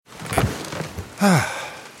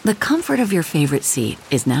The comfort of your favorite seat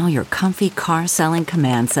is now your comfy car selling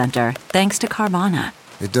command center, thanks to Carvana.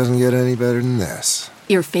 It doesn't get any better than this.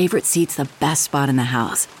 Your favorite seat's the best spot in the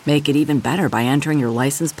house. Make it even better by entering your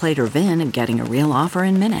license plate or VIN and getting a real offer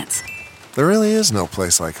in minutes. There really is no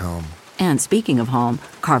place like home. And speaking of home,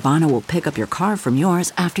 Carvana will pick up your car from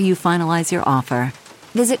yours after you finalize your offer.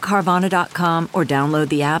 Visit Carvana.com or download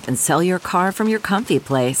the app and sell your car from your comfy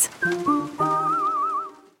place.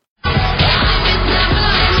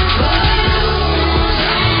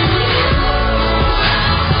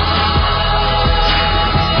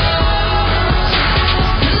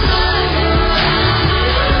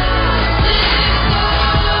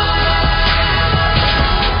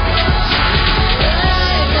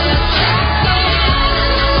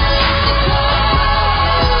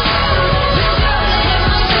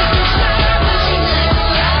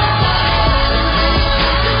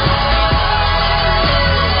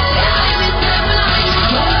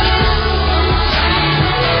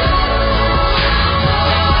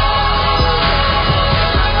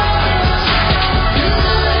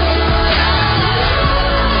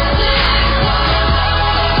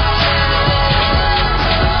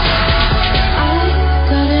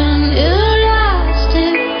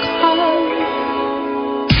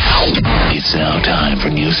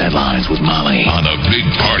 Headlines with Molly on the Big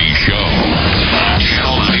Party Show.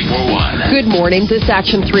 Channel 94.1. Good morning. This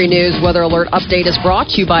Action 3 News weather alert update is brought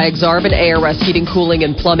to you by Exarban ARS Heating, Cooling,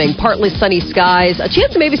 and Plumbing. Partly sunny skies. A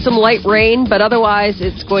chance of maybe some light rain, but otherwise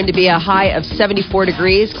it's going to be a high of 74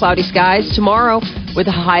 degrees. Cloudy skies tomorrow with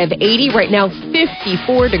a high of 80. Right now,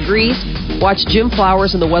 54 degrees. Watch Jim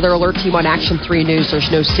Flowers and the Weather Alert team on Action 3 News. There's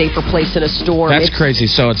no safer place in a storm. That's crazy.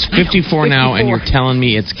 So it's 54 now, and you're telling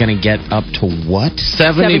me it's going to get up to what?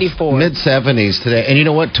 74. Mid-70s today. And you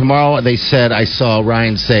know what? Tomorrow, they said, I saw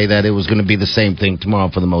Ryan say that it was going to be the same thing tomorrow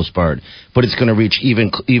for the most part. But it's going to reach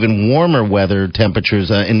even warmer weather temperatures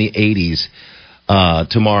in the 80s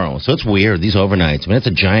tomorrow. So it's weird, these overnights. I mean, it's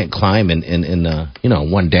a giant climb in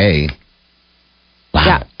one day. Wow.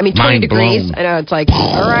 Yeah, I mean, 20 Mind degrees. blown. I know, it's like,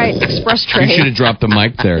 all right, express train. You should have dropped the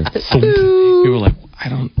mic there. You were like, I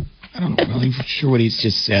don't really sure what he's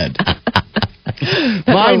just said.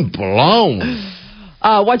 Mind blown.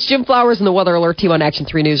 Watch Jim Flowers and the Weather Alert team on Action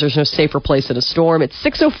 3 News. There's no safer place in a storm. It's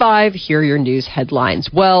 6:05. Here are your news headlines.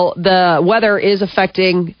 Well, the weather is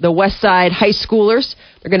affecting the West Side high schoolers.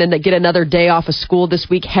 They're going to get another day off of school this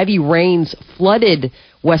week. Heavy rains flooded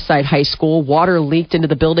West Side High School. Water leaked into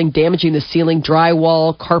the building, damaging the ceiling,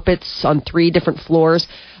 drywall, carpets on 3 different floors.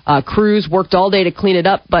 Crews worked all day to clean it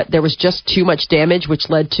up, but there was just too much damage, which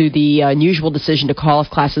led to the unusual decision to call off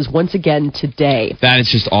classes once again today. That is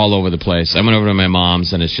just all over the place. I went over to my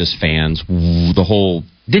mom's, and it's just fans. The whole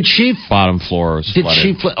bottom floor is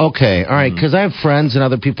flooded. Okay, all right, because I have friends and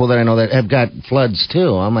other people that I know that have got floods,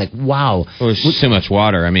 too. I'm like, wow. There was too much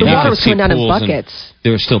water. I mean, the water was coming down in buckets.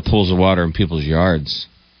 There were still pools of water in people's yards.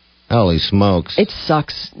 Holy smokes. It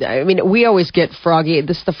sucks. I mean, we always get froggy.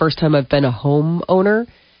 This is the first time I've been a homeowner.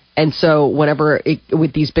 And so whenever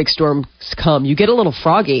with these big storms come, you get a little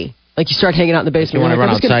froggy. Like you start hanging out in the basement. You want to run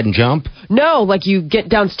outside and jump? No, like you get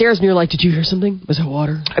downstairs and you're like, did you hear something? Was that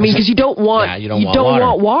water? I mean, because you don't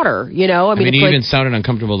want water. You know, I mean, you even sounded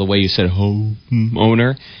uncomfortable the way you said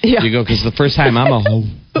homeowner. Yeah. You go, because the first time I'm a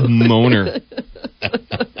homeowner.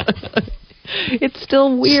 It's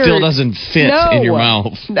still weird. Still doesn't fit in your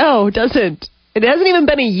mouth. No, it doesn't. It hasn't even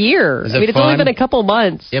been a year. Is it it's fun? only been a couple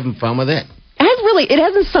months. You having fun with it? It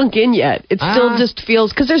hasn't sunk in yet. It still just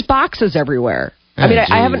feels, because there's boxes everywhere. I mean,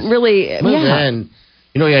 I haven't really. Move in.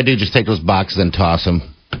 You know what you got to do? Just take those boxes and toss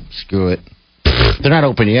them. Screw it. They're not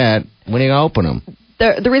open yet. When are you going to open them?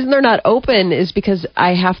 The reason they're not open is because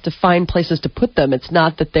I have to find places to put them. It's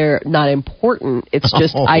not that they're not important. It's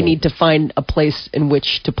just I need to find a place in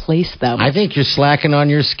which to place them. I think you're slacking on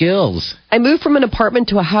your skills. I moved from an apartment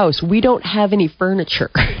to a house. We don't have any furniture.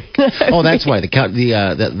 Oh, that's why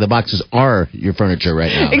the boxes are your furniture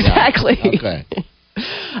right now. Exactly. Yeah.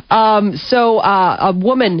 Okay. So a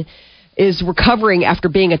woman is recovering after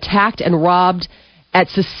being attacked and robbed at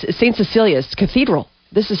St. Cecilia's Cathedral.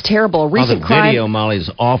 This is terrible. A recent crime. The video, Molly,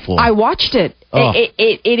 is awful. I watched it. Oh.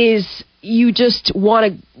 It is, you just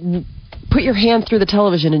want to put your hand through the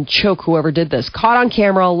television and choke whoever did this. Caught on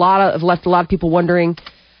camera, left a lot of people wondering,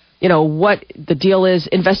 what the deal is.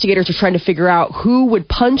 Investigators are trying to figure out who would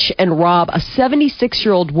punch and rob a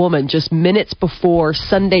 76-year-old woman just minutes before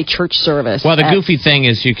Sunday church service. Well, the goofy thing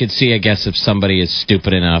is you could see, I guess, if somebody is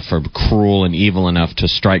stupid enough or cruel and evil enough to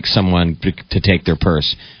strike someone to take their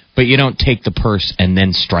purse. But you don't take the purse and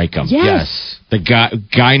then strike them. Yes. The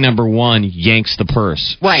guy number one yanks the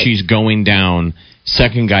purse. Right. She's going down.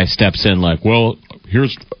 Second guy steps in like, well,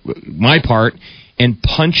 here's my part, and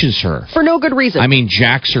punches her. For no good reason. I mean,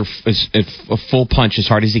 jacks her a full punch as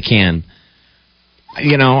hard as he can.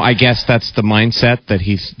 You know, I guess that's the mindset that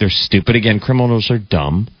they're stupid. Again, criminals are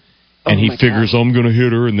dumb. And he figures, I'm going to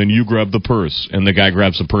hit her, and then you grab the purse. And the guy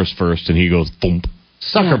grabs the purse first, and he goes, thump.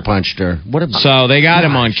 Sucker punched her. So they got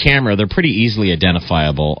him on camera. They're pretty easily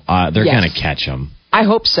identifiable. They're going to catch him. I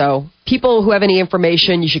hope so. People who have any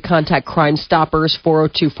information, you should contact Crime Stoppers,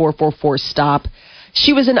 402-444-STOP.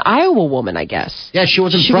 She was an Iowa woman, I guess. Yeah, she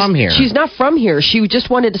wasn't from here. She's not from here. She just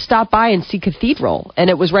wanted to stop by and see Cathedral. And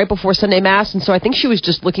it was right before Sunday Mass. And so I think she was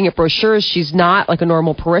just looking at brochures. She's not like a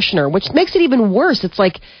normal parishioner, which makes it even worse. It's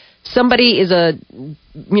like somebody is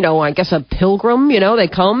I guess a pilgrim. They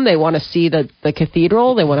come, they want to see the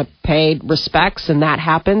cathedral. They want to pay respects, and that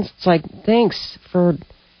happens. It's like, thanks for...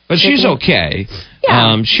 But she's okay.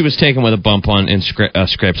 Yeah. She was taken with a bump and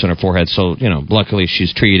scrapes on her forehead, so luckily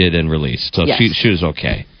she's treated and released. So yes. she was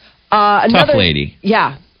okay. Tough lady.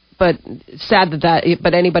 Yeah, but sad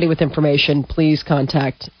but anybody with information, please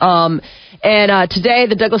contact. Today,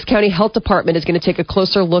 the Douglas County Health Department is going to take a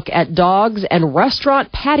closer look at dogs and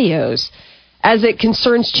restaurant patios, as it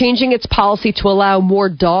concerns changing its policy to allow more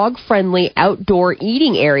dog-friendly outdoor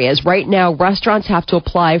eating areas. Right now, restaurants have to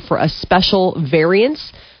apply for a special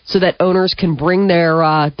variance so that owners can bring their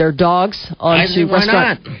dogs onto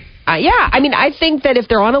restaurant. Why not? I think that if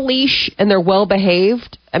they're on a leash and they're well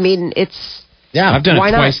behaved, it's... Yeah, I've done it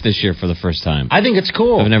not? twice this year for the first time. I think it's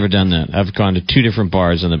cool. I've never done that. I've gone to 2 different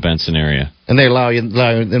bars in the Benson area. And they allow them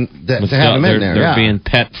to have them in there. They're being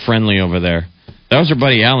pet friendly over there. That was our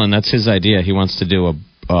buddy Alan. That's his idea. He wants to do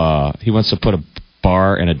he wants to put a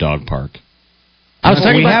bar in a dog park.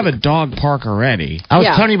 We have a dog park already. I was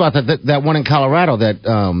telling you about that one in Colorado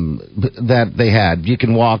that they had. You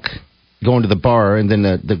can go into the bar, and then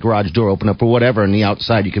the garage door open up or whatever, and the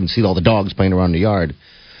outside you can see all the dogs playing around the yard.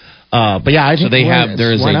 But yeah, I think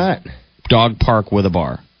there's a dog park with a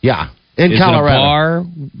bar. Yeah. In Is Colorado. it a bar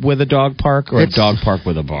with a dog park or a dog park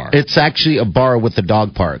with a bar? It's actually a bar with the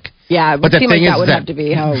dog park. Yeah, but the thing that would have to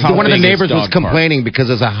be how one of the neighbors was dog complaining because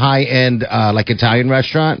it's a high-end like Italian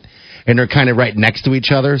restaurant, and they're kind of right next to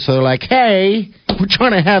each other. So they're like, "Hey, we're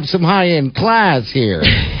trying to have some high-end class here,"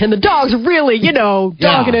 and the dog's really,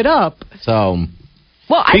 dogging it up. So,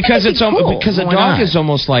 well, because cool. because a dog is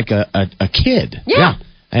almost like a kid. Yeah.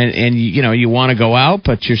 And you want to go out,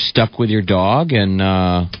 but you're stuck with your dog, and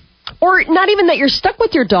or not even that you're stuck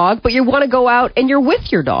with your dog, but you want to go out and you're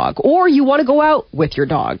with your dog, or you want to go out with your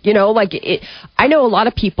dog. I know a lot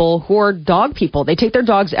of people who are dog people. They take their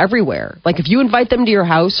dogs everywhere. Like if you invite them to your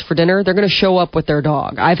house for dinner, they're going to show up with their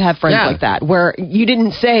dog. I've had friends like that where you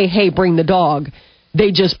didn't say, "Hey, bring the dog."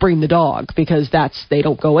 They just bring the dog because they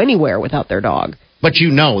don't go anywhere without their dog. But you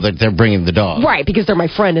know that they're bringing the dog, right? Because they're my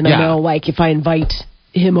friend, and I know if I invite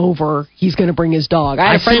him over, he's going to bring his dog.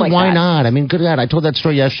 I say, why not? I mean, good God. I told that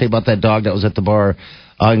story yesterday about that dog that was at the bar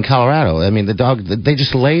in Colorado. I mean, the dog, they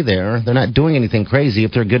just lay there. They're not doing anything crazy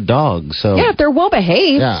if they're good dogs. So yeah, if they're well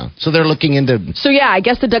behaved. Yeah. So they're looking into... So yeah, I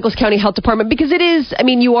guess the Douglas County Health Department, because it is,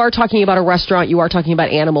 you are talking about a restaurant, you are talking about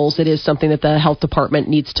animals. It is something that the health department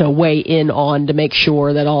needs to weigh in on to make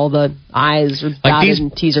sure that all the I's are dotted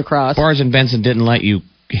and T's are crossed. Bars in Benson didn't let you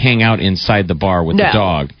hang out inside the bar with the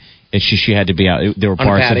dog. She had to be out. There were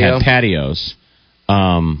bars that had patios.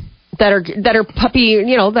 That are puppy,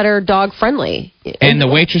 that are dog friendly. And the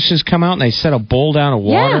waitresses come out and they set a bowl down of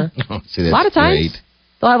water. Yeah. Oh, see, a lot of times. Great.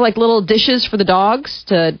 They'll have like little dishes for the dogs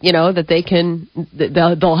to, that they can,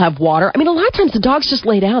 they'll have water. A lot of times the dogs just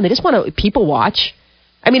lay down. They just want to people watch.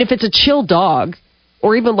 If it's a chill dog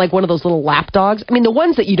or even like one of those little lap dogs, the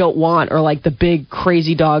ones that you don't want are like the big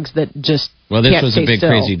crazy dogs that just Well, this can't was a stay big still.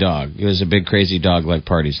 crazy dog. It was a big crazy dog like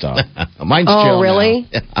Party's dog. Mine's chill Oh, really?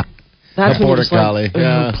 now. That's when you're Border just like, Collie.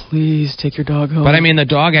 Yeah. please take your dog home. But the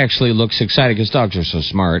dog actually looks excited because dogs are so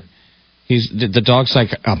smart. The dog's like,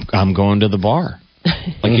 I'm going to the bar.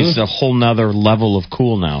 Like he's a whole nother level of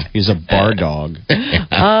cool now. He's a bar dog.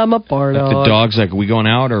 I'm a bar dog. The dog's like, are we going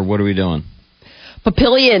out or what are we doing?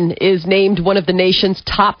 Papillion is named one of the nation's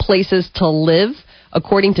top places to live.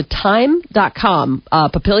 According to Time.com,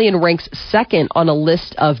 Papillion ranks second on a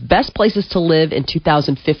list of best places to live in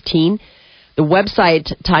 2015. The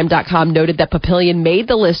website Time.com noted that Papillion made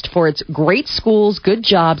the list for its great schools, good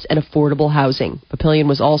jobs, and affordable housing. Papillion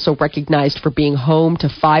was also recognized for being home to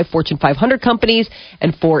 5 Fortune 500 companies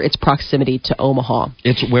and for its proximity to Omaha.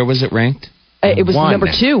 Where was it ranked? It was One. number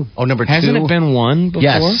 2. Oh, number 2? Hasn't it been one before?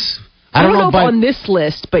 Yes. I don't know if on this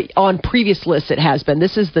list, but on previous lists it has been.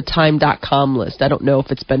 This is the Time.com list. I don't know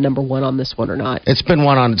if it's been number one on this one or not. It's been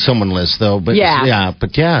one on someone's list, though. But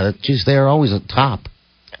geez, they're always at top.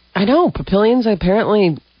 I know. Papillions,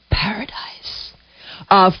 apparently, paradise.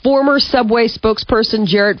 Former Subway spokesperson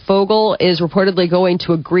Jared Fogle is reportedly going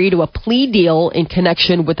to agree to a plea deal in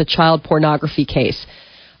connection with the child pornography case.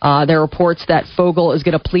 There are reports that Fogle is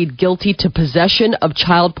going to plead guilty to possession of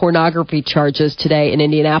child pornography charges today in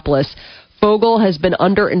Indianapolis. Fogle has been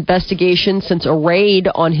under investigation since a raid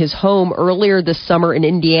on his home earlier this summer in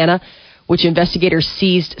Indiana, which investigators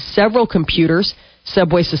seized several computers.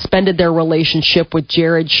 Subway suspended their relationship with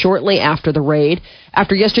Jared shortly after the raid.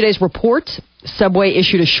 After yesterday's report, Subway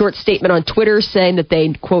issued a short statement on Twitter saying that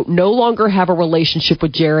they, quote, no longer have a relationship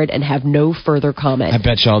with Jared and have no further comment. I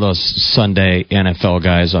bet you all those Sunday NFL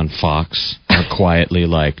guys on Fox are quietly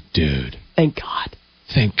like, dude. Thank God.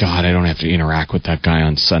 Thank God I don't have to interact with that guy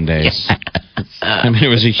on Sundays. I mean, it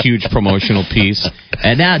was a huge promotional piece.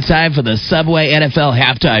 And now it's time for the Subway NFL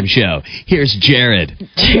halftime show. Here's Jared.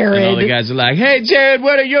 And all the guys are like, hey, Jared,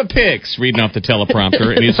 what are your picks? Reading off the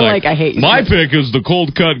teleprompter. And he's like, I hate you. My pick is the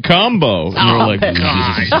cold cut combo. And you're like,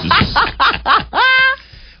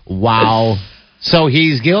 wow. So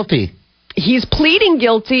he's guilty. He's pleading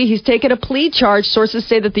guilty. He's taken a plea charge. Sources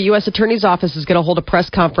say that the U.S. Attorney's Office is going to hold a press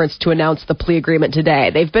conference to announce the plea agreement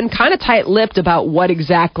today. They've been kind of tight-lipped about what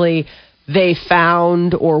exactly they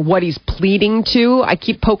found or what he's pleading to. I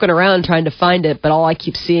keep poking around trying to find it, but all I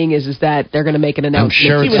keep seeing is that they're going to make an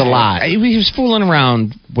announcement. I'm sure it's a lie. He was fooling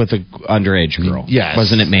around with an underage girl. Yes.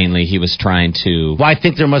 Wasn't it mainly he was trying to... Well, I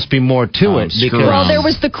think there must be more to it. Well, there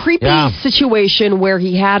was the creepy situation where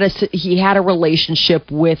he had a relationship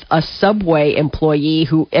with a Subway employee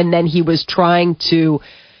and then he was trying to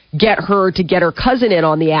get her cousin in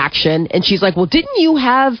on the action. And she's like, well, didn't you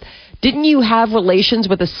have relations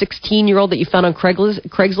with a 16-year-old that you found on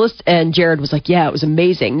Craigslist? And Jared was like, yeah, it was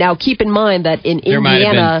amazing. Now, keep in mind that in there Indiana... There might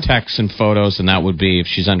have been texts and photos, and that would be if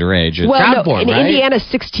she's underage. In Indiana,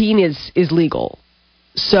 16 is legal.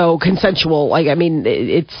 So consensual. Like, I mean,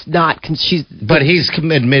 it's not... But he's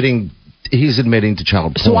admitting to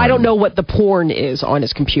child porn. So I don't know what the porn is on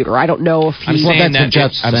his computer. I don't know if he...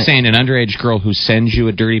 I'm saying an underage girl who sends you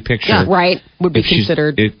a dirty picture... would be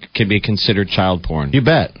considered... It can be considered child porn. You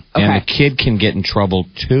bet. Okay. And the kid can get in trouble,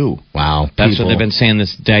 too. Wow. That's what they've been saying,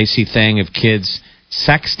 this dicey thing of kids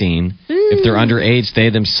sexting. If they're underage, they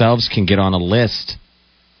themselves can get on a list.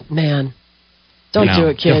 Man. Don't do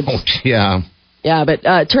it, kids. Yeah. Yeah, but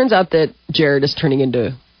it turns out that Jared is turning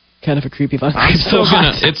into... kind of a creepy bug.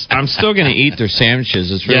 I'm still gonna eat their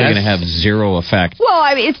sandwiches. It's really gonna have zero effect. Well,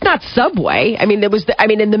 I mean, it's not Subway. I mean,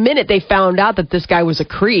 in the minute they found out that this guy was a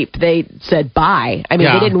creep, they said bye. I mean,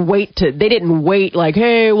 they didn't wait like,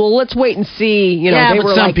 hey, well, let's wait and see. You know,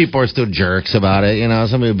 but some people are still jerks about it. You know,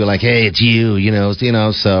 somebody would be like, hey, it's you. You know.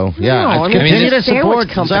 So continue to support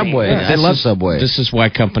Subway. Yeah. They love Subway. This is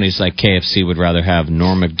why companies like KFC would rather have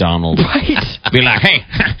Norm Macdonald be like, hey,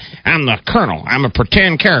 I'm the Colonel. I'm a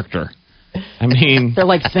pretend character. I mean, they're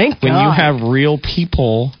like, thank God. When you have real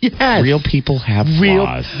people, real people have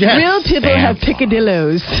flaws. Real people have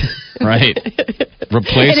picadillos. Right.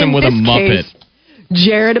 Replace them with a Muppet. Case,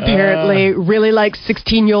 Jared apparently really likes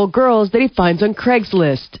 16-year-old girls that he finds on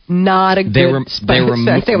Craigslist. Not a good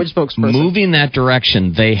sandwich spokesperson. Moving that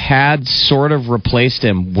direction. They had sort of replaced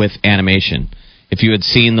him with animation. If you had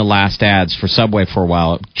seen the last ads for Subway for a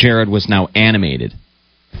while, Jared was now animated.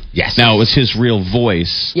 Yes. Now, it was his real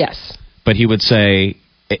voice. Yes. But he would say,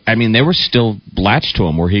 I mean, they were still latched to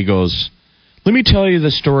him where he goes, let me tell you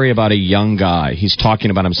the story about a young guy. He's talking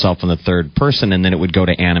about himself in the third person, and then it would go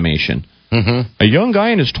to animation. Mm-hmm. A young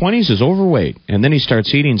guy in his 20s is overweight, and then he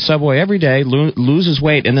starts eating Subway every day, loses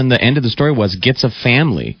weight, and then the end of the story was gets a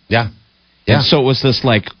family. Yeah. And so it was this,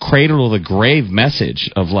 like, cradle to the grave message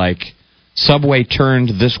of, like, Subway turned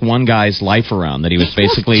this one guy's life around, that he was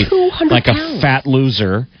basically like a fat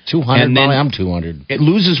loser. 200, and then I'm 200. It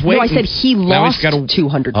loses weight. No, I said he lost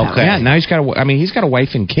 200 pounds. Okay. Yeah, now he's got a wife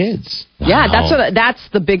and kids. Wow. Yeah, that's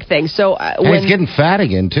the big thing. So he's getting fat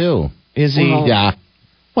again, too. Is he? Well, yeah.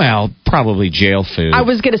 Well, probably jail food. I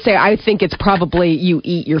was going to say, I think it's probably you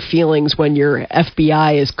eat your feelings when your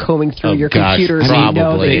FBI is combing through your computers and you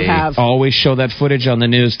know they have. Always show that footage on the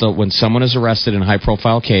news, though, when someone is arrested in a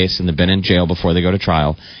high-profile case and they've been in jail before they go to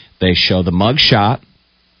trial. They show the mug shot,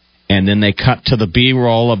 and then they cut to the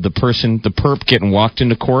B-roll of the person, the perp, getting walked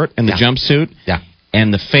into court in the jumpsuit. Yeah.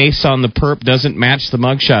 and the face on the perp doesn't match the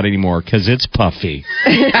mugshot anymore because it's puffy.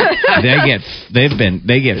 They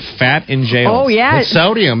get fat in jail. Oh, yeah. It's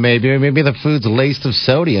sodium, maybe. Maybe the food's laced of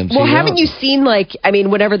sodium. Well, haven't you seen, like, I mean,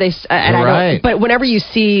 whenever they, and I right. don't, but whenever you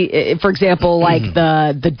see, for example, like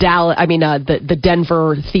the Dallas, I mean, the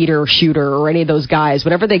Denver theater shooter or any of those guys,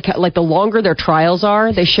 whenever they, like, the longer their trials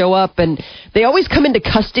are, they show up and they always come into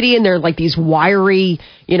custody and they're like these wiry,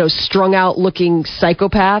 strung out looking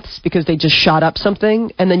psychopaths because they just shot up something.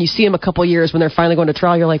 And then you see them a couple years when they're finally going to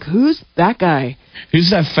trial. You're like, who's that guy?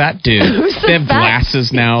 Who's that fat dude? They have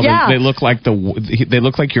glasses now. Yeah. They look like they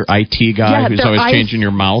look like your IT guy who's always changing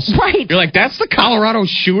your mouse. Right. You're like, that's the Colorado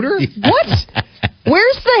shooter? What?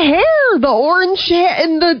 Where's the hair? The orange hair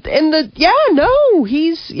and the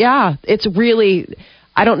it's really,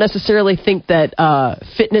 I don't necessarily think that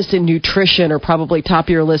fitness and nutrition are probably top of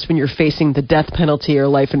your list when you're facing the death penalty or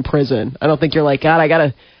life in prison. I don't think you're like, God, I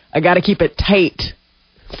gotta keep it tight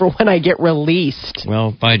for when I get released.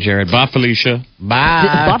 Well, bye, Jared. Bye, Felicia.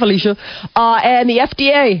 Bye, Felicia. And the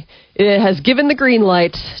FDA has given the green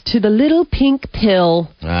light to the little pink pill.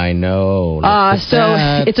 I know.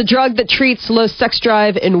 It's a drug that treats low sex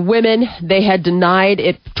drive in women. They had denied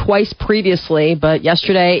it twice previously, but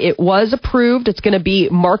yesterday it was approved. It's going to be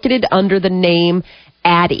marketed under the name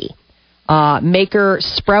Addyi. Maker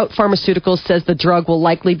Sprout Pharmaceuticals says the drug will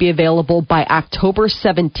likely be available by October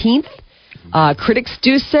 17th. Critics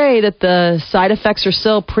do say that the side effects are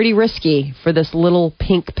still pretty risky for this little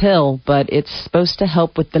pink pill, but it's supposed to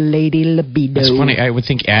help with the lady libido. It's funny. I would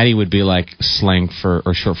think Addyi would be like slang for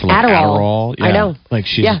or short for like Adderall. Yeah. I know. Like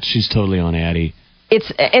she's totally on Addyi.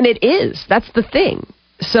 It is. That's the thing.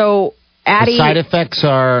 So Addyi. The side effects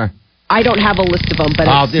are. I don't have a list of them, but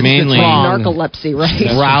it's mainly narcolepsy, right?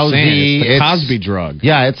 Drowsy. It's the Cosby drug.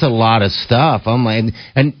 Yeah, it's a lot of stuff. I'm like,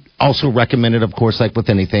 and also recommended, of course, like with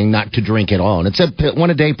anything, not to drink at all. And it's a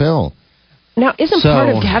one-a-day pill. Now, isn't part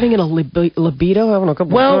of having a libido having a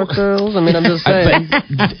couple of girls? I mean, I'm just saying.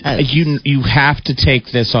 You have to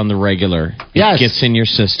take this on the regular. Yes. It gets in your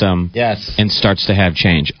system. Yes. And starts to have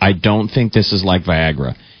change. I don't think this is like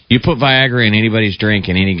Viagra. You put Viagra in anybody's drink,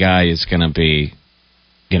 and any guy is going to be,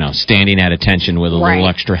 standing at attention with a little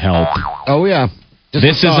extra help. Oh, yeah.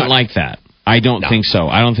 This isn't like that. I don't think so.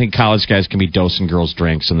 I don't think college guys can be dosing girls'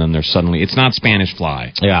 drinks, and then they're suddenly... It's not Spanish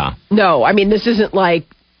Fly. Yeah. No, I mean, this isn't like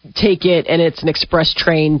take it and it's an express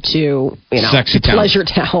train to, Sexy town. Pleasure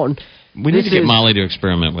Town. We need to get Molly to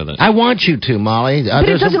experiment with it. I want you to, Molly. But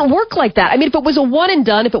it doesn't work like that. I mean, if it was a one and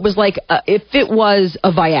done, if it was like, if it was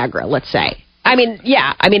a Viagra, let's say. I mean,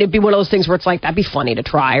 yeah. I mean, it'd be one of those things where it's like, that'd be funny to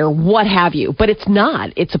try or what have you. But it's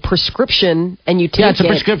not. It's a prescription and you take it. Yeah, it's a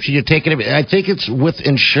prescription. You take it. I think it's with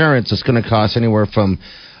insurance. It's going to cost anywhere from...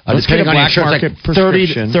 depending on insurance, like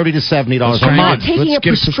 $30 to $70 a month. Taking Let's get a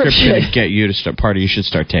prescription prescription. and get you to start. Party, you should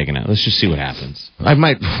start taking it. Let's just see what happens. I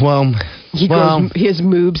might. His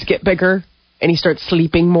moobs get bigger and he starts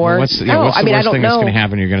sleeping more. What's the worst thing that's going to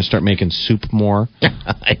happen? You're going to start making soup more.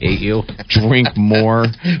 I hate you. Drink more.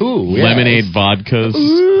 Ooh, yes. Lemonade vodkas.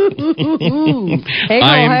 Hey,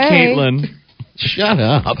 I am Caitlin. Shut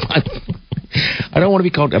up. I don't want to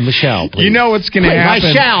be called Michelle, please. You know what's going to happen.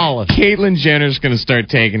 Michelle. Caitlyn Jenner's going to start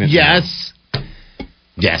taking it. Yes.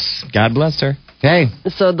 Yes. God bless her. Hey.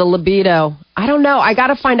 So the libido, I don't know. I got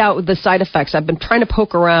to find out the side effects. I've been trying to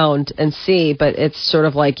poke around and see, but it's sort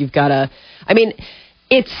of like you've got to, I mean,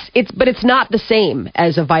 but it's not the same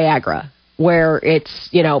as a Viagra where it's,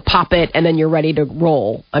 pop it and then you're ready to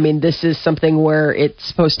roll. I mean, this is something where it's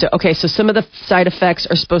supposed to, okay, so some of the side effects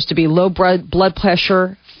are supposed to be low blood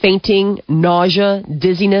pressure, fainting, nausea,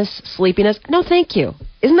 dizziness, sleepiness. No, thank you.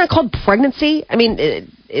 Isn't that called pregnancy? I mean,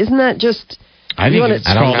 isn't that just... I think it's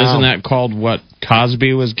called, isn't that called what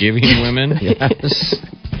Cosby was giving women? Yes.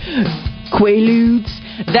 Quaaludes.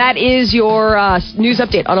 That is your news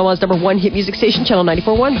update on Omaha's #1 hit music station, Channel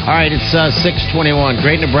 94.1. All right, it's 6:21.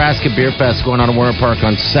 Great Nebraska Beer Fest going on in Warren Park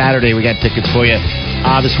on Saturday. We got tickets for you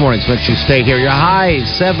this morning, so make sure you stay here. Your high,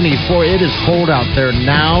 74. It is cold out there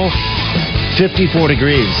now. 54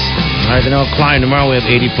 degrees. All right, then I'll climb tomorrow. We have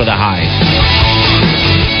 80 for the high.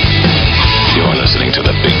 You're listening to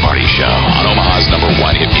The Big Party Show on Omaha's #1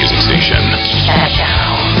 hit music station.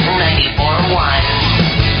 Channel 94.1.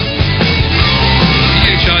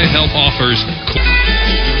 PHI Health offers...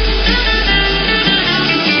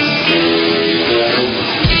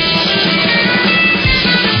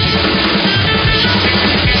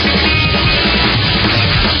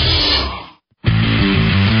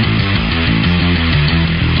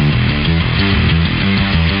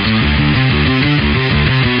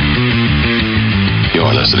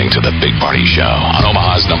 Listening to The Big Party Show on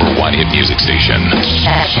Omaha's #1 hit music station.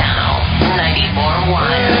 Channel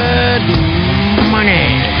 94.1. Good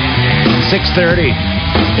morning. 6:30.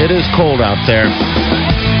 It is cold out there.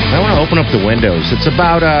 I want to open up the windows. It's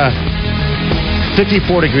about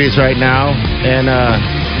 54 degrees right now, and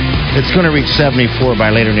it's going to reach 74 by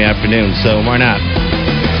later in the afternoon, so why not?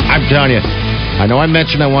 I'm telling you, I know I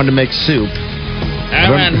mentioned I wanted to make soup. I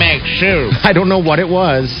want to make soup. I don't know what it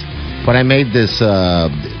was, but I made this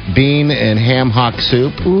bean and ham hock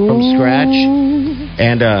soup from scratch.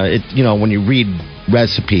 And, when you read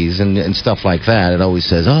recipes and stuff like that, it always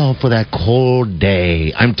says, oh, for that cold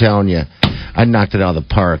day. I'm telling you, I knocked it out of the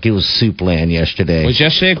park. It was soup land yesterday. Was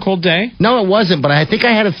yesterday a cold day? No, it wasn't, but I think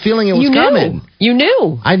I had a feeling it was coming. You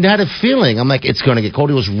knew. I had a feeling. I'm like, it's going to get cold.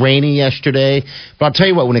 It was rainy yesterday. But I'll tell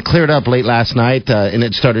you what, when it cleared up late last night and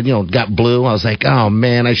it started, got blue, I was like, oh,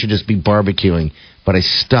 man, I should just be barbecuing. But I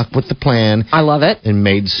stuck with the plan. I love it. And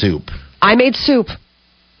made soup. I made soup.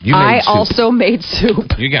 I also made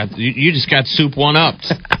soup. You just got soup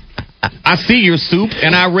one-upped. I see your soup,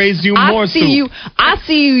 and I raised you more soup. I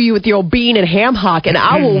see you with your bean and ham hock, and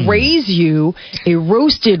I will raise you a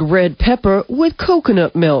roasted red pepper with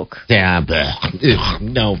coconut milk. Yeah,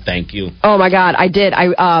 no, thank you. Oh, my God, I did.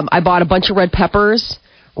 I bought a bunch of red peppers,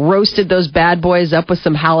 roasted those bad boys up with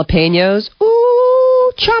some jalapenos.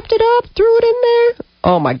 Ooh, chopped it up, threw it in there.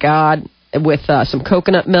 Oh, my God. With some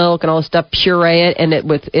coconut milk and all this stuff, puree it, and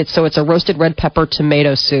so it's a roasted red pepper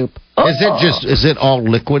tomato soup. Oh. Is it all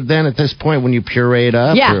liquid then at this point when you puree it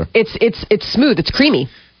up? Yeah, it's smooth, it's creamy.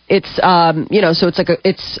 It's so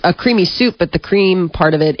it's a creamy soup, but the cream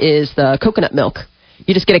part of it is the coconut milk.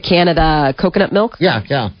 You just get a can of the coconut milk.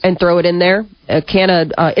 Yeah. And throw it in there. A can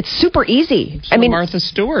of it's super easy. So Martha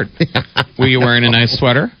Stewart. Were you wearing a nice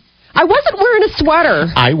sweater? I wasn't wearing a sweater.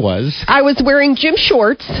 I was. I was wearing gym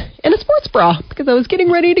shorts and a sports bra because I was getting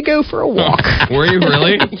ready to go for a walk. Were you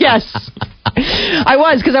really? Yes. I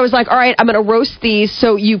was, because I was like, all right, I'm going to roast these.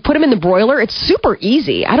 So you put them in the broiler. It's super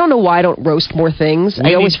easy. I don't know why I don't roast more things.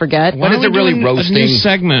 I always forget. When is it really roasting? A new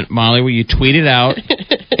segment, Molly, where you tweet it out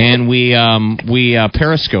and we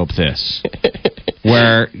periscope this,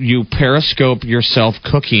 where you periscope yourself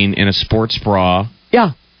cooking in a sports bra.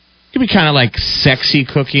 Yeah. It could be kind of like sexy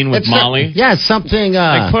cooking with Molly. Something.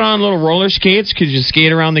 Like put on little roller skates. Could you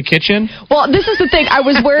skate around the kitchen? Well, this is the thing. I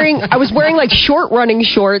was wearing like short running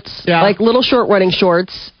shorts, like little short running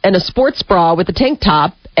shorts, and a sports bra with a tank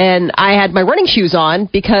top. And I had my running shoes on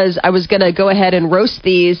because I was going to go ahead and roast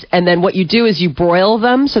these. And then what you do is you broil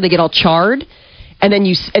them so they get all charred. And then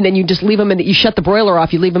you just leave them you shut the broiler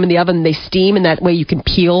off. You leave them in the oven and they steam, and that way you can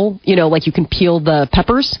peel, like you can peel the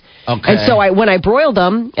peppers. Okay. And so when I broiled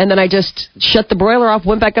them, and then I just shut the broiler off,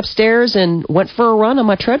 went back upstairs, and went for a run on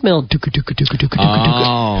my treadmill.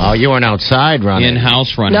 Oh, you weren't outside running.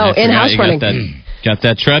 In-house running. No, in-house running. Got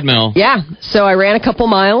that treadmill. Yeah. So I ran a couple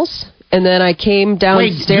miles, and then I came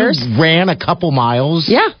downstairs. Wait, you ran a couple miles?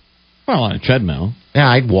 Yeah. Well, on a treadmill. Yeah,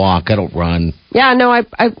 I'd walk. I don't run. Yeah, no, I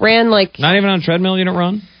ran like... Not even on a treadmill, you don't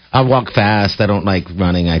run? I walk fast. I don't like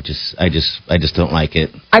running. I just don't like it.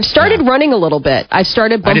 I've started running a little bit. I've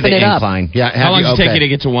started bumping it up. Yeah. How long does it take you to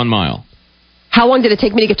get to 1 mile? How long did it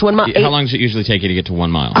take me to get to 1 mile? How long does it usually take you to get to 1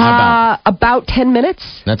 mile? About 10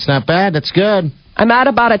 minutes. That's not bad. That's good. I'm at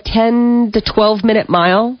about a 10 to 12 minute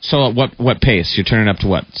mile. So what pace? You're turning up to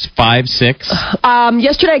what? 5, 6?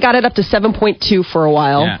 Yesterday I got it up to 7.2 for a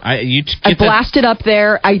while. Yeah, I blast it up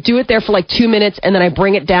there. I do it there for like 2 minutes, and then I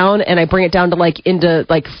bring it down, and I bring it down to into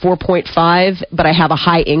 4.5. But I have a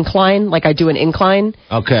high incline, like I do an incline.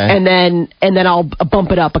 Okay. And then I'll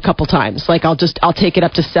bump it up a couple times. Like I'll take it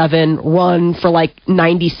up to 7, run for like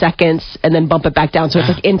 90 seconds, and then bump it back down. So it's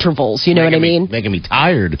like intervals. You know what I mean? Making me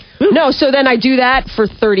tired. No, so then I do that for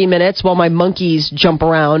 30 minutes while my monkeys jump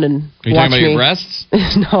around and Are you watch talking about me. your breasts?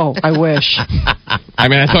 No, I wish. I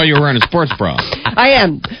mean, I thought you were wearing a sports bra. I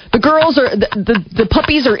am. The girls are the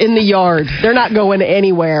puppies are in the yard. They're not going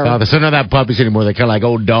anywhere. Oh, they're not that puppies anymore. They're kind of like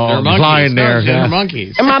old dogs lying there. No, they're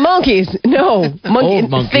monkeys. And my monkeys. No, Old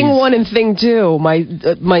monkeys. Thing 1 and thing 2.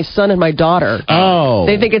 My son and my daughter. Oh,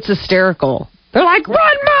 They think it's hysterical. They're like,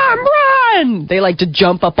 run, Mom, run! They like to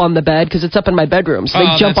jump up on the bed because it's up in my bedroom. So they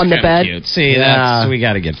jump on the bed. Cute. See, we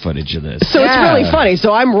got to get footage of this. So it's really funny.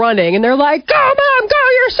 So I'm running, and they're like, go, Mom, go,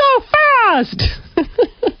 you're so fast.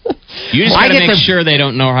 You just got to make sure they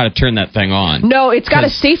don't know how to turn that thing on. No, it's got a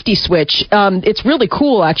safety switch. It's really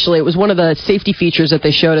cool, actually. It was one of the safety features that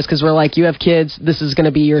they showed us because we're like, you have kids, this is going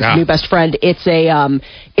to be your new best friend. It's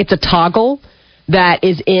a toggle that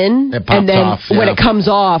is in, and then when it comes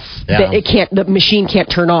off, the machine can't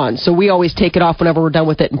turn on. So we always take it off whenever we're done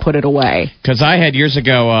with it and put it away. Because I had years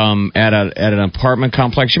ago at an apartment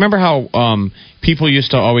complex. You remember how people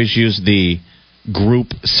used to always use the group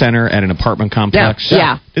center at an apartment complex?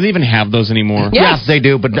 Yeah. Do they even have those anymore? Yeah. Yes, they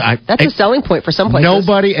do, but That's a selling point for some places.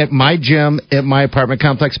 nobody at my gym, at my apartment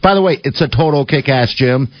complex. By the way, it's a total kick-ass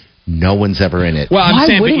gym. No one's ever in it. Well, I'm Why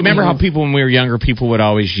saying, but you wouldn't remember you? how people, when we were younger, people would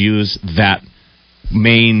always use that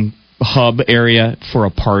main hub area for a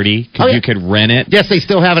party because Oh, yeah. you could rent it. Yes, they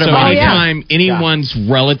still have it So at my anytime anyone's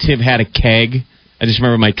relative had a keg, I just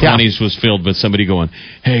remember my 20s was filled with somebody going,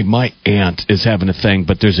 "Hey, my aunt is having a thing,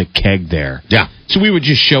 but there's a keg there." Yeah. So we would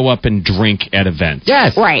just show up and drink at events.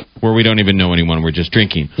 Yes. Right. Where we don't even know anyone, we're just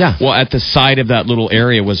drinking. Yeah. Well, at the side of that little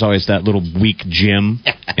area was always that little weak gym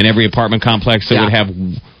in every apartment complex that Yeah. would have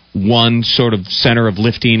one sort of center of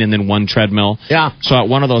lifting and then one treadmill. Yeah. So at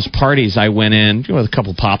one of those parties, I went in, with a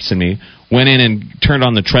couple pops in me, went in and turned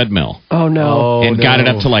on the treadmill Oh, no. and got it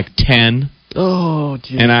up to like 10. Oh,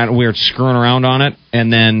 geez. And we were screwing around on it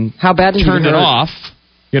and then How bad did you turned get it hurt? off.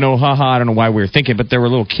 I don't know why we were thinking, but there were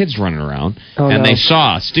little kids running around, Oh, and no. they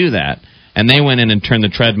saw us do that, and they went in and turned the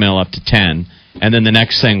treadmill up to 10, and then the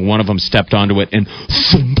next thing, one of them stepped onto it and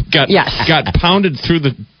got Yes. pounded through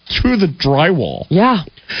the drywall. Yeah.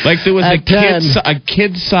 Like there was At 10. a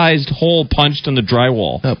kid-sized hole punched in the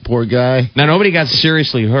drywall. That poor guy. Now nobody got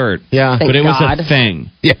seriously hurt. Yeah. But Thank it was God. a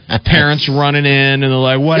thing. Yeah. Parents running in and they're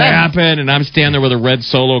like, "What Yeah. happened?" And I'm standing there with a red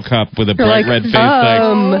Solo cup with a You're bright like, red face.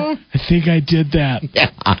 um, I think I did that. Yeah.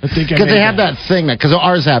 I think I Because they made have that thing, because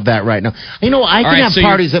ours have that right now. You know, I can right, have so you're-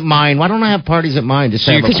 parties at mine. Why don't I have parties at mine? Just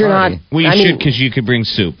So have a you're- 'cause you're party. not- Well, you I should mean- because you could bring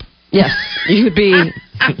soup. Yes. You could be.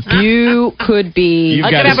 You could be. You've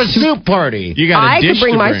I got could have a a soup party. You got a I dish could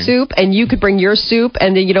bring to my bring. soup, and you could bring your soup,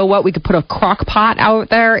 and then you know what? We could put a crock pot out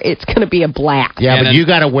there. It's going to be a blast. Yeah, And but then- you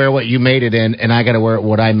got to wear what you made it in, and I got to wear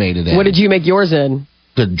what I made it in. What did you make yours in?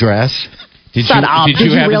 The dress. Did Shut up. Did Did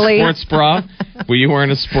you you have really? a sports bra? Were you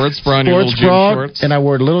wearing a sports bra in your Sports little gym bra, shorts? and I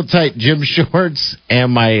wore little tight gym shorts,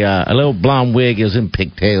 and my a little blonde wig is in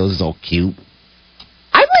pigtails. It's all cute.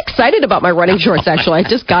 I'm excited about my running shorts, actually. I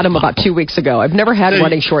just got them about 2 weeks ago. I've never had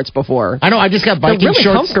running shorts before. I know. I just got biking really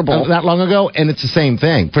shorts comfortable. that long ago, and it's the same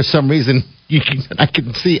thing. For some reason, I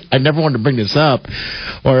can see. I never wanted to bring this up,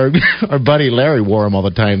 or our buddy Larry wore them all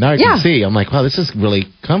the time. Now I Yeah. can see. I'm like, wow, this is really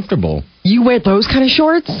comfortable. You wear those kind of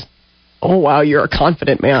shorts? Oh, wow, you're a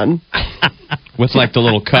confident man. With like the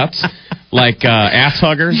little cuts, like ass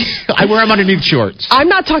huggers. I wear them underneath shorts. I'm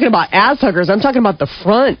not talking about ass huggers. I'm talking about the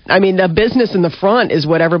front. I mean, the business in the front is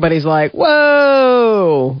what everybody's like,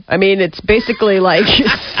 whoa. I mean, it's basically like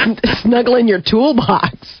snuggling your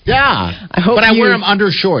toolbox. Yeah, I hope but I you- wear them under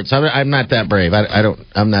shorts. I'm not that brave. I don't.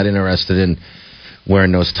 I'm not interested in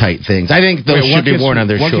wearing those tight things. I think those Wait, should be worn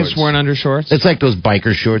under what shorts. gets worn under shorts? It's like those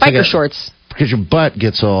biker shorts. Biker shorts. Because your butt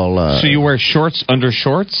gets all. So you wear shorts under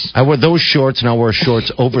shorts? I wear those shorts, and I wear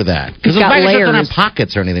shorts over that. Because those got biker shorts don't layers. have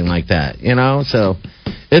pockets or anything like that. You know, so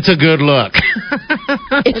it's a good look.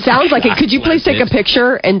 It sounds like it. Could you please take a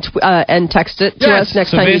picture and text it to Yes. us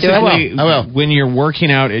next So time you do basically, it? I will. when you're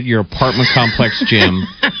working out at your apartment complex gym,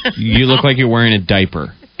 you look like you're wearing a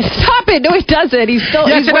diaper. Stop it! No, he doesn't. He's still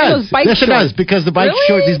Yes, he's it wearing does. those bike Yes, it shorts. does. Because the bike Really?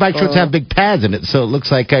 shorts, these bike shorts have big pads in it, so it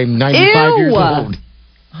looks like I'm 95 years Ew. old.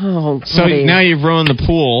 Oh, So buddy. now you've ruined the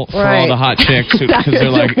pool for all Right. the hot chicks because they're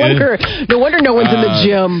like, no wonder no one's in the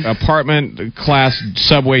gym. apartment class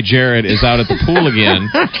Subway Jared is out at the pool again,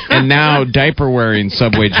 and now diaper wearing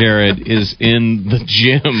Subway Jared is in the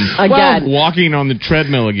gym Again. walking on the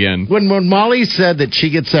treadmill again. When Molly said that she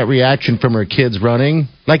gets that reaction from her kids running,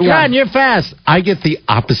 like, Yeah. God, you're fast. I get the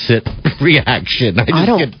opposite reaction. I, just I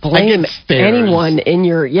don't get, blame I get stares. anyone in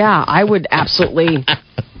your. Yeah, I would absolutely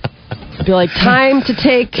be like, time to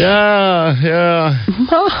take. Yeah.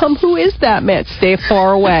 Mom, who is that man? Stay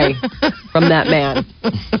far away from that man.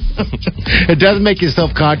 It does make you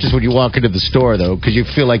self-conscious when you walk into the store, though, because you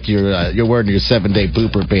feel like you're wearing your 7-day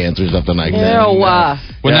pooper pants or something like that. Ew, Well,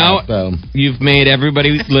 Yeah, now you've made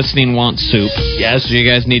everybody listening want soup. Yes. So you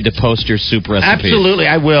guys need to post your soup recipes. Absolutely,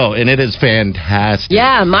 I will, and it is fantastic.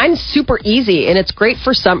 Yeah, mine's super easy, and it's great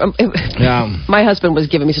for some. Yeah. My husband was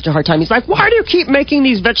giving me such a hard time. He's like, "Why do you keep making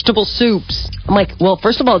these vegetable soups?" I'm like, "Well,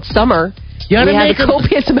 first of all, it's summer. You ought to we have make a 'em-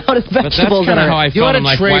 copious amount of But that's vegetables in kind of how our." I You felt. oughta I'm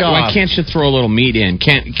like, trade why off. can't you throw a little meat in?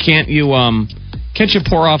 Can't you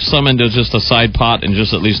pour off some into just a side pot and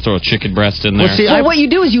just at least throw a chicken breast in there? Well, see, Well, what you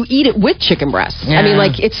do is you eat it with chicken breasts. I mean, Yeah.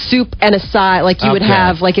 like it's soup and a side. Like you would Okay.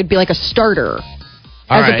 have, like it'd be like a starter.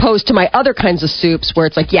 All As right. opposed to my other kinds of soups where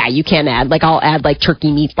it's like, yeah, you can add, like I'll add like turkey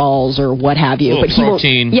meatballs or what have you. Little But he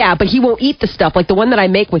protein. won't. Yeah, but he won't eat the stuff like the one that I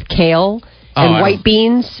make with kale and I white don't-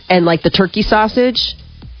 beans and like the turkey sausage.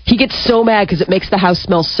 He gets so mad because it makes the house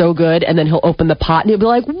smell so good, and then he'll open the pot and he'll be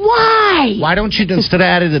like, "Why? Why don't you, instead of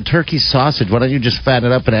adding the turkey sausage, why don't you just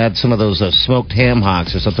fatten it up and add some of those smoked ham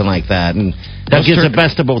hocks or something like that? And that gives the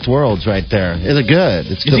best of both worlds right there. Is it good?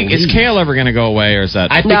 It's Is kale ever going to go away, or is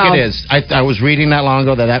that? I think it is. I was reading not long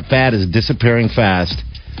ago that fat is disappearing fast.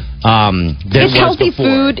 It's healthy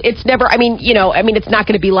food. It's never. It's not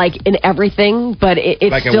going to be like in everything, but it's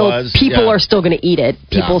like still. People are still going to eat it.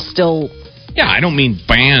 People still. Yeah, I don't mean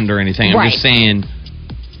banned or anything. I'm Right. just saying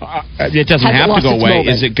it doesn't Hasn't have to lost go its away. moment.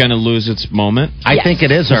 Is it going to lose its moment? I think it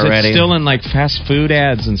is 'Cause already. It's still in like fast food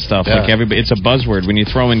ads and stuff. Yeah. Like everybody, it's a buzzword. When you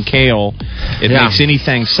throw in kale, it makes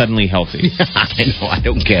anything suddenly healthy. I know. I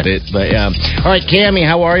don't get it, but yeah. All right, Cammie,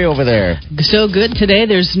 how are you over there? So good today.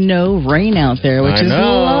 There's no rain out there, which I is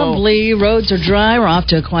know. lovely. Roads are dry. We're off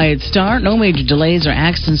to a quiet start. No major delays or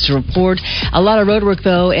accidents to report. A lot of road work,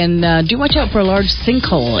 though, and do watch out for a large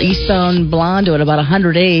sinkhole eastbound Blondo at about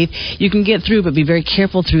 108th. You can get through, but be very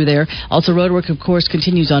careful through there. Also, road work, of course,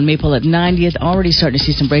 continues on Maple at 90th. Already starting to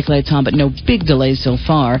see some brake lights on, but no big delays so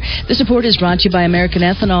far. This report is brought to you by American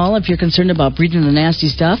Ethanol. If you're concerned about breathing the nasty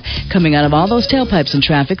stuff coming out of all those tailpipes in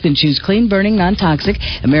traffic, then choose clean burning, non-toxic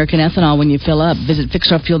American Ethanol when you fill up. Visit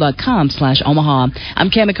fixourfuel.com/Omaha. I'm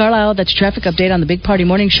Cammie Carlisle. That's your traffic update on the Big Party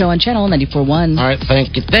Morning Show on Channel 94.1. All right,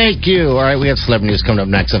 thank you. Thank you. All right, we have celebrity news coming up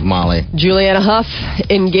next of Molly. Juliana Huff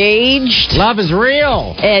engaged, Love is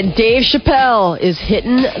real. and Dave Chappelle is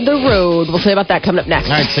hitting the road. We'll tell you about that coming up next.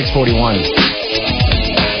 All right, 6:41.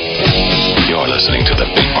 You're listening to The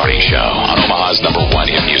Big Party Show on Omaha's #1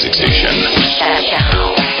 hit music station.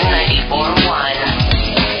 Channel 94.1.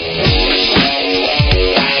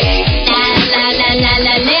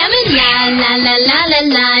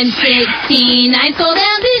 I'm 16. I sold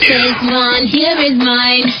out this one. Here is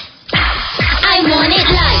mine. I want it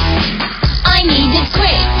light. I need it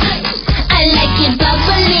quick. I like it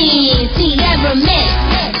bubbly. Sierra Mist.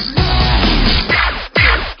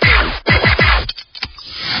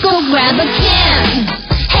 Go grab a can.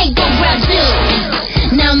 Hey, go grab two.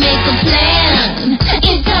 Now make a plan.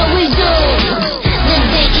 It's how we do. The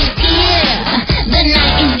day is here. The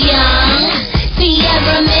night is young.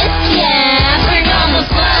 Sierra Mist, yeah. Bring on the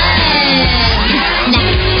fun.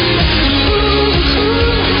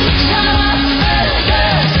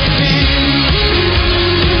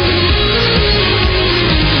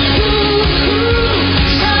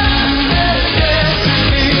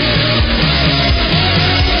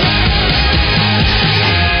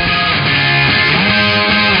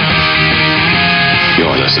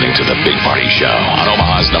 You're listening to The Big Party Show on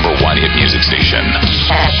Omaha's #1 hit music station.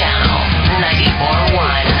 Channel 94.1.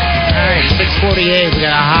 All right, 6:48. We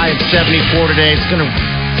got a high of 74 today. It's going to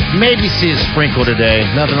maybe see a sprinkle today.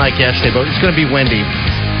 Nothing like yesterday, but it's going to be windy.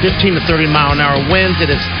 15 to 30 mile an hour winds. It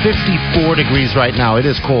is 54 degrees right now. It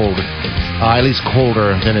is cold. At least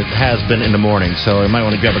colder than it has been in the morning. So you might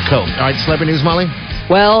want to grab a coat. All right, celebrity news, Molly?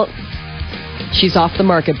 Well, she's off the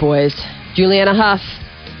market, boys. Juliana Huff.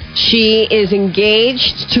 She is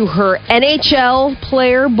engaged to her NHL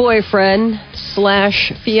player boyfriend /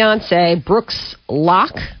 fiance, Brooks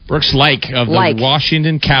Locke. Brooks Lake of the Like.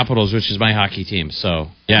 Washington Capitals, which is my hockey team. So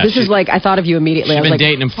yeah, This is like, I thought of you immediately. I She's was been like,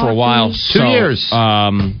 dating him for a while. 2 years.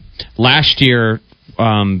 Last year,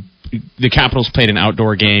 the Capitals played an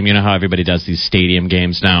outdoor game. You know how everybody does these stadium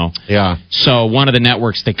games now. Yeah. So one of the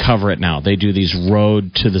networks, they cover it now. They do these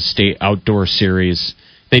Road to the State outdoor series.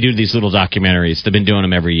 They do these little documentaries. They've been doing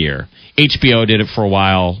them every year. HBO did it for a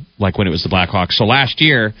while, like when it was the Blackhawks. So last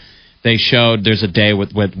year, they showed there's a day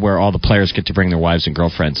with where all the players get to bring their wives and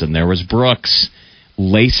girlfriends. And there was Brooks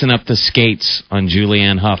lacing up the skates on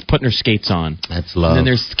Julianne Hough, putting her skates on. That's love. And then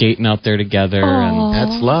they're skating out there together. And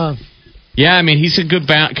That's love. yeah, I mean, he's a good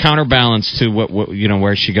counterbalance to what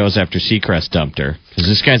where she goes after Seacrest dumped her. Because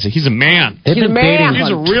this guy's he's a man. They've He's a been man. dating He's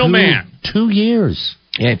a for real man. 2 years.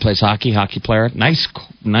 Yeah, he plays hockey player. Nice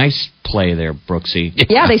play there, Brooksy.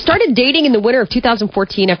 Yeah, they started dating in the winter of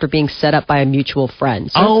 2014 after being set up by a mutual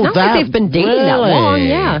friend. So it's not like they've been dating that long.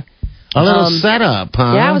 Yeah. A little setup,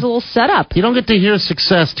 huh? Yeah, it was a little setup. You don't get to hear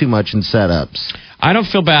success too much in setups. I don't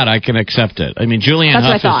feel bad. I can accept it. I mean, Julianne That's what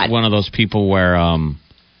I Hough thought. is one of those people where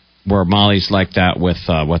Molly's like that with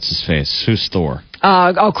what's his face? Who's Thor?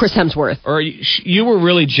 Chris Hemsworth. Or you were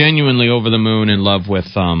really genuinely over the moon in love with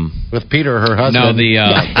Peter, her husband. no the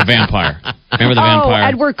vampire. Remember the vampire?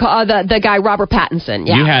 Edward, the guy Robert Pattinson.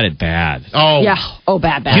 Yeah. You had it bad. Oh, Yeah. Oh,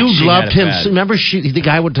 bad. You She loved had it him. bad. Remember, the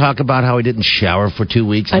guy would talk about how he didn't shower for 2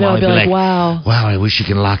 weeks. I know, Molly'd I'd be like, wow. Wow, I wish you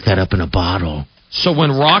could lock that up in a bottle. So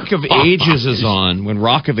when Rock of Ages is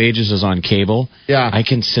on cable, I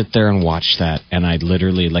can sit there and watch that, and I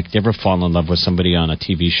literally, like, you ever fall in love with somebody on a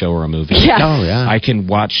TV show or a movie? Yes. Oh, yeah. I can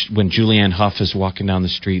watch when Julianne Hough is walking down the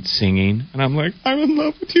street singing, and I'm like, I'm in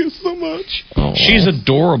love with you so much. Oh. She's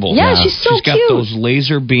adorable. Yeah, she's so She's got cute. those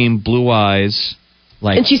laser beam blue eyes.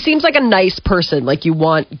 Like, And she seems like a nice person. Like, you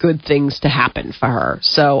want good things to happen for her.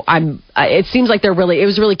 So it seems like it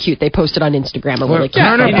was really cute. They posted on Instagram a really cute.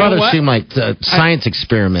 Her and her You know brother what? seem like science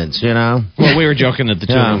experiments, you know? well, we were joking that the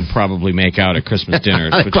two of them probably make out at Christmas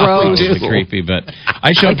dinners, which is probably creepy. But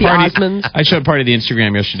I showed the Osmonds. Party the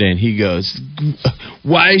Instagram yesterday, and he goes,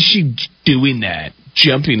 "Why is she doing that?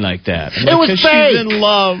 Jumping like that?" It was 'Cause fake. She's in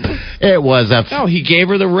love. It was No, he gave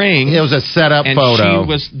her the ring. It was a set-up and photo. she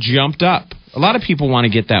was jumped up. A lot of people want to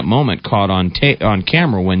get that moment caught on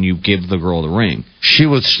camera when you give the girl the ring. She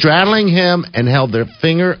was straddling him and held their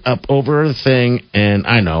finger up over her thing, and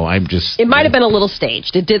I know, It might have been a little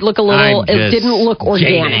staged. It did look a little. I'm It just didn't look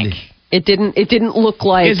organic. jaded. It didn't look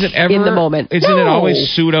like Is it ever in the moment. Isn't it No. always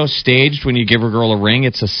pseudo staged when you give a girl a ring?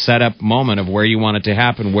 It's a set up moment of where you want it to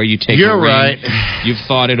happen, where you take You're the ring. right. You've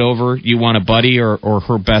thought it over. You want a buddy or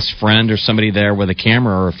her best friend or somebody there with a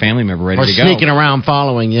camera or a family member ready Or to go. sneaking around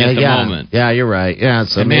following you. At the yeah. moment. Yeah, you're right. Yeah,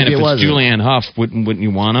 so And man, maybe if it it's was Julianne Hough, wouldn't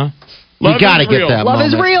you wanna? You got to get that Love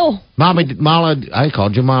moment. is real. Mama, I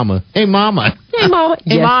called you Mama. Hey, Mama. Hey, Mama.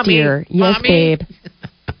 Hey, yes, Mommy. dear. Yes, Mommy. babe.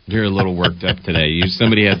 You're a little worked up today.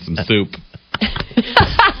 Somebody had some soup.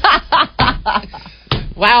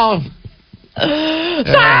 Wow.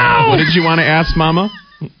 What did you want to ask, Mama?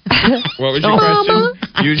 What was your Mama.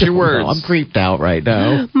 question? Use your words. I'm creeped out right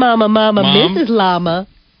now. Mama, Mom? Mrs. Llama.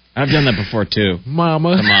 I've done that before too.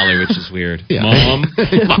 Mama. To Molly, which is weird. Yeah.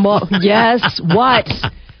 Mom. Yes, what?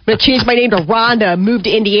 I'm going to change my name to Rhonda and move to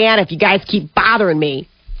Indiana if you guys keep bothering me.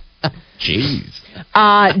 Jeez.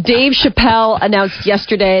 Dave Chappelle announced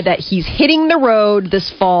yesterday that he's hitting the road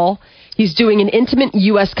this fall. He's doing an intimate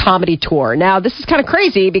U.S. comedy tour. Now, this is kind of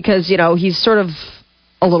crazy because, he's sort of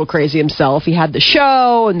a little crazy himself. He had the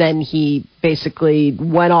show, and then he basically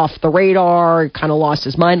went off the radar, kind of lost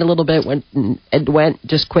his mind a little bit,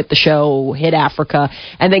 just quit the show, hit Africa,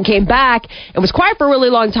 and then came back and was quiet for a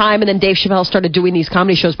really long time. And then Dave Chappelle started doing these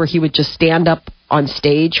comedy shows where he would just stand up on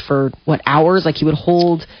stage for, hours? Like he would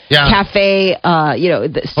hold cafe,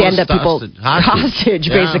 the stand-up people hostage,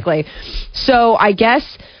 basically. So I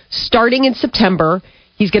guess starting in September,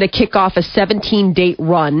 he's going to kick off a 17-date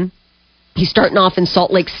run. He's starting off in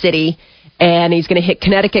Salt Lake City, and he's going to hit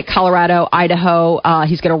Connecticut, Colorado, Idaho.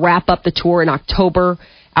 He's going to wrap up the tour in October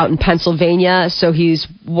out in Pennsylvania. So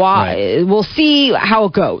we'll see how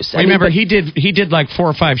it goes. Remember, he did like 4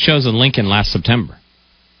 or 5 shows in Lincoln last September.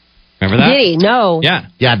 Remember that? Did he? No. Yeah.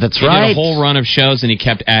 Yeah, that's He right. did a whole run of shows, and he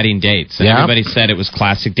kept adding dates. And everybody said it was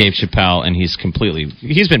classic Dave Chappelle, and he's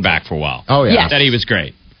been back for a while. Oh, yeah. Yes. That he was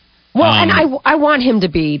great. Well, and I want him to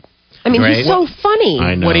be. I mean, Great. he's so funny.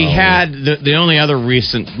 I know. What he had, the only other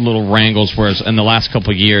recent little wrangles was in the last couple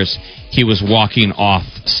of years, he was walking off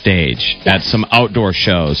stage at some outdoor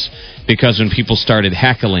shows because when people started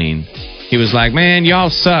heckling, he was like, "Man, y'all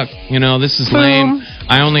suck. This is lame.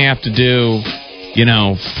 I only have to do,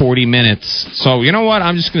 40 minutes. So, you know what?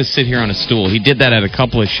 I'm just going to sit here on a stool." He did that at a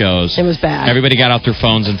couple of shows. It was bad. Everybody got out their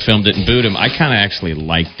phones and filmed it and booed him. I kind of actually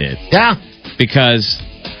liked it. Yeah. Because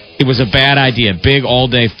it was a bad idea. Big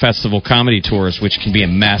all-day festival comedy tours, which can be a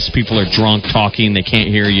mess. People are drunk, talking, they can't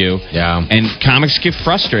hear you. Yeah. And comics get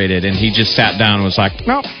frustrated, and he just sat down and was like,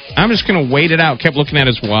 "No, I'm just going to wait it out." Kept looking at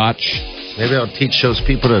his watch. Maybe I'll teach those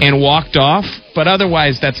people to... And walked off. But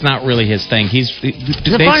otherwise, that's not really his thing. They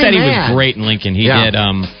funny said he man. was great in Lincoln. He Yeah. did,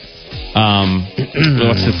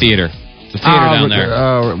 what's the theater? The theater down there.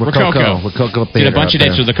 Rococo Did a bunch of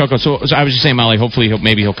dates with the Coco. So I was just saying, Molly, hopefully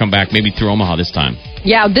he'll come back, maybe through Omaha this time.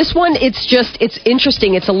 Yeah, this one, it's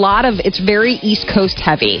interesting. It's very East Coast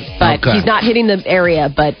heavy, but he's not hitting the area,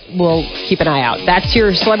 but we'll keep an eye out. That's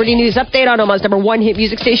your celebrity news update on Omaha's #1 hit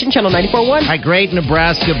music station, Channel 94.1. Hi, great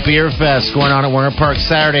Nebraska Beer Fest going on at Warner Park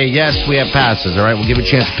Saturday. Yes, we have passes, all right? We'll give you a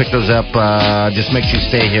chance to pick those up. Just make sure you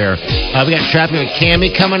stay here. We got traffic with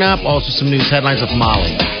Cammie coming up. Also some news headlines with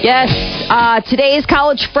Molly. Yes, today's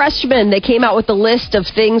college freshmen, they came out with a list of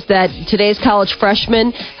things that today's college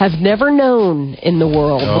freshmen have never known in the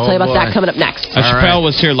world. We'll tell you about that coming up next. Chappelle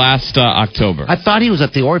was here last October. I thought he was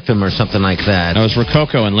at the Orpheum or something like that. It was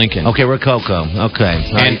Rococo in Lincoln. Okay, Rococo. Okay.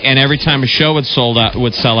 And every time a show would sell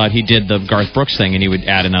out, he did the Garth Brooks thing, and he would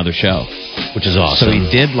add another show. Which is awesome. So he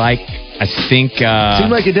did I think...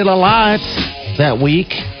 seemed like he did a lot that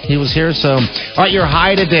week. He was here, so... All right, your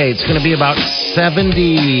high today, it's going to be about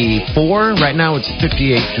 74. Right now, it's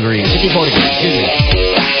 58 degrees. 54 degrees.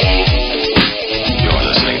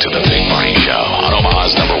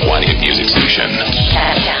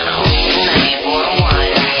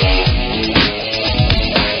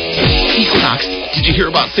 you hear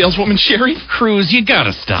about saleswoman Sherry? Cruz, you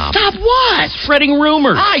gotta stop. Stop what? Spreading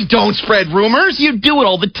rumors. I don't spread rumors. You do it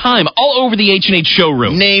all the time, all over the H&H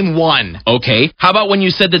showroom. Name one. Okay, how about when you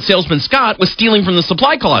said that salesman Scott was stealing from the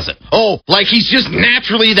supply closet? Oh, like he's just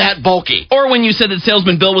naturally that bulky. Or when you said that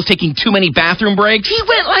salesman Bill was taking too many bathroom breaks? He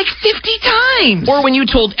went like 50 times. Or when you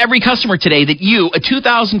told every customer today that you, a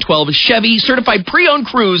 2012 Chevy certified pre-owned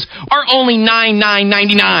Cruze, are only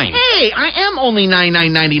 $99.99. Hey, I am only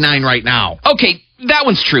 $99.99 right now. Okay, that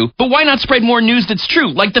one's true, but why not spread more news that's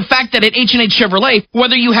true? Like the fact that at H&H Chevrolet,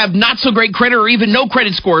 whether you have not so great credit or even no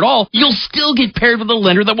credit score at all, you'll still get paired with a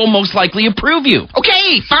lender that will most likely approve you.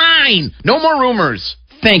 Okay, fine. No more rumors.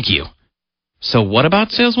 Thank you. So what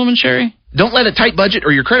about saleswoman Sherry? Don't let a tight budget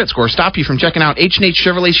or your credit score stop you from checking out H&H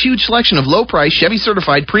Chevrolet's huge selection of low-price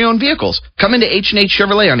Chevy-certified pre-owned vehicles. Come into H&H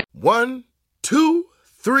Chevrolet on 1, 2,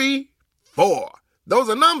 3, 4. Those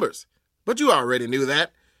are numbers, but you already knew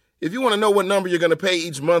that. If you want to know what number you're going to pay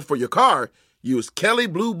each month for your car, use Kelley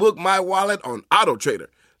Blue Book My Wallet on AutoTrader.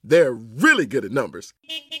 They're really good at numbers.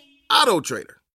 AutoTrader.